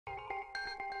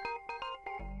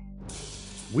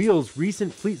Wheels'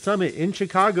 recent Fleet Summit in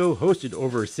Chicago hosted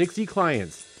over 60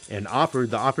 clients and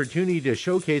offered the opportunity to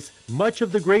showcase much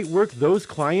of the great work those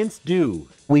clients do.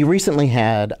 We recently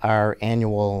had our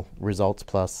annual Results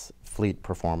Plus Fleet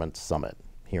Performance Summit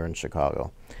here in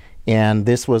Chicago. And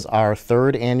this was our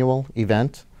third annual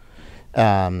event.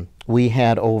 We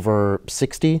had over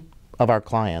 60 of our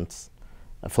clients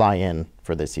fly in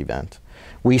for this event.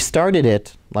 We started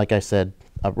it, like I said,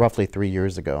 roughly 3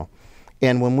 years ago.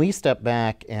 And when we step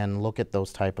back and look at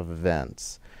those type of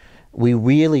events, we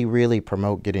really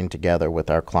promote getting together with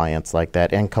our clients like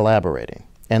that and collaborating.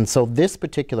 And so this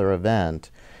particular event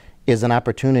is an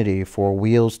opportunity for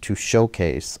Wheels to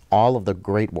showcase all of the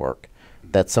great work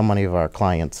that so many of our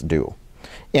clients do.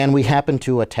 And we happen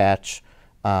to attach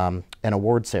an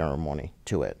award ceremony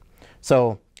to it.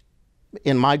 So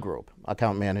in my group,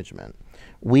 account management,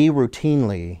 we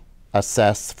routinely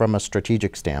assess from a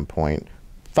strategic standpoint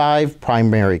 5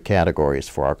 primary categories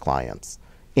for our clients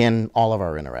in all of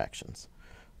our interactions.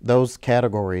 Those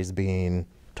categories being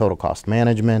total cost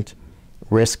management,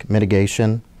 risk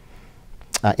mitigation,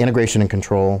 integration and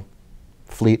control,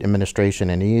 fleet administration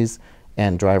and ease,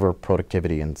 and driver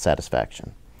productivity and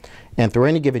satisfaction. And through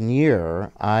any given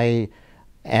year, I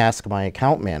ask my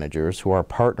account managers who are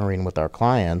partnering with our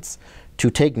clients to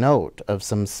take note of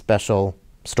some special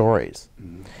stories.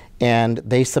 Mm-hmm. And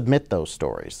they submit those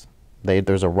stories.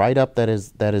 There's a write-up that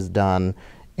is done,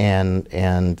 and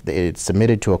it's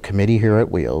submitted to a committee here at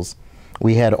Wheels.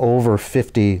 We had over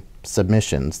 50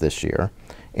 submissions this year,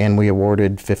 and we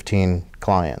awarded 15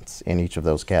 clients in each of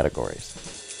those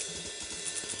categories.